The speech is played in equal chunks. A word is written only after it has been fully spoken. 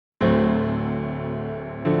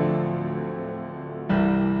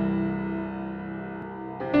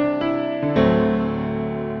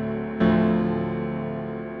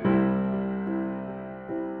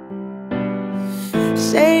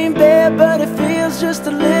there, but it feels just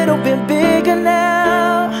a little bit bigger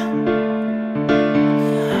now.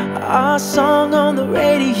 Our song on the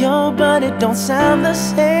radio, but it don't sound the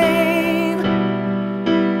same.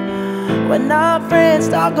 When our friends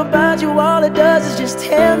talk about you, all it does is just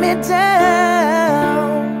tear me down.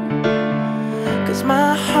 'Cause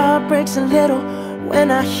my heart breaks a little when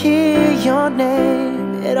I hear your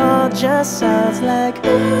name. It all just sounds like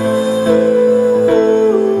ooh.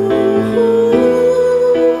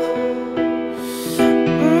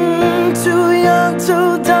 Too young,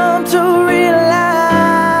 too dumb to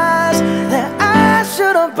realize that I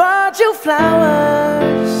should have bought you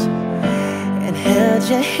flowers and held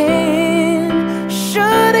your hand.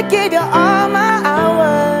 Should have gave you all my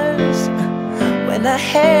hours when I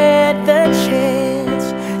had the chance.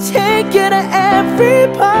 Take you to every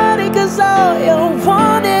party, 'cause all you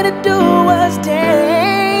wanted to do was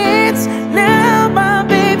dance. Now my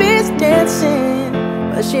baby's dancing,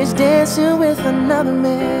 but she's dancing with another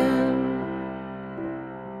man.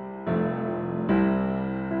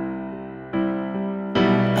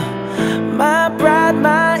 My pride,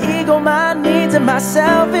 my ego, my needs, and my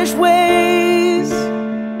selfish ways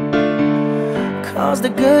caused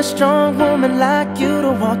a good, strong woman like you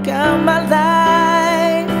to walk out my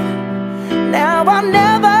life. Now I'll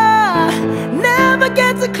never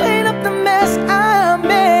get to clean up the mess I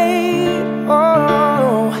made.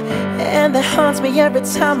 Oh, and that haunts me every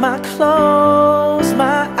time I close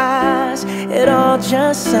my eyes. It all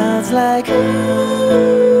just sounds like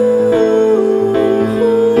ooh.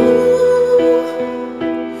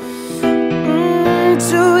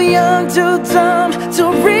 Too young, too dumb to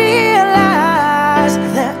realize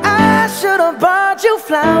that I should have bought you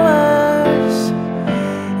flowers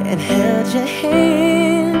and held your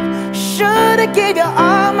hand. Should have gave you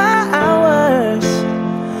all my hours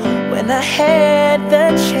when I had the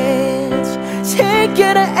chance. Take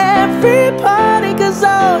you to every party, 'cause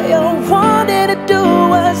all you wanted to do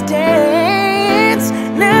was dance.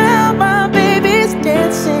 Now my baby's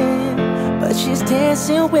dancing, but she's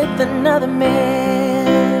dancing with another man.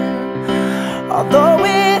 Although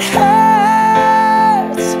it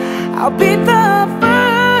hurts, I'll be the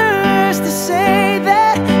first to say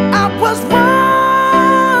that I was wrong.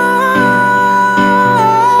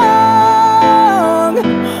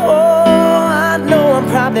 Oh, I know I'm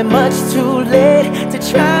probably much too late to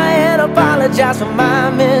try and apologize for my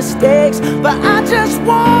mistakes, but I just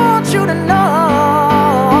want you to know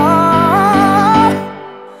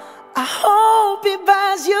I hope he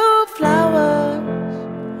buys you flowers.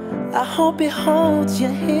 I hope he holds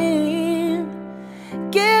your hand,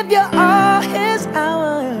 give you all his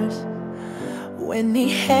hours when he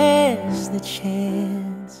has the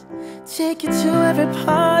chance. Take you to every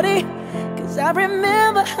party, 'cause I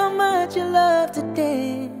remember how much you love to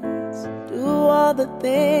dance. Do all the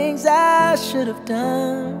things I should have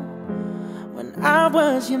done when I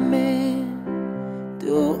was your man.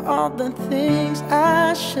 Do all the things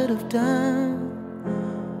I should have done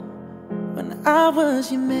when I was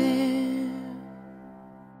your man.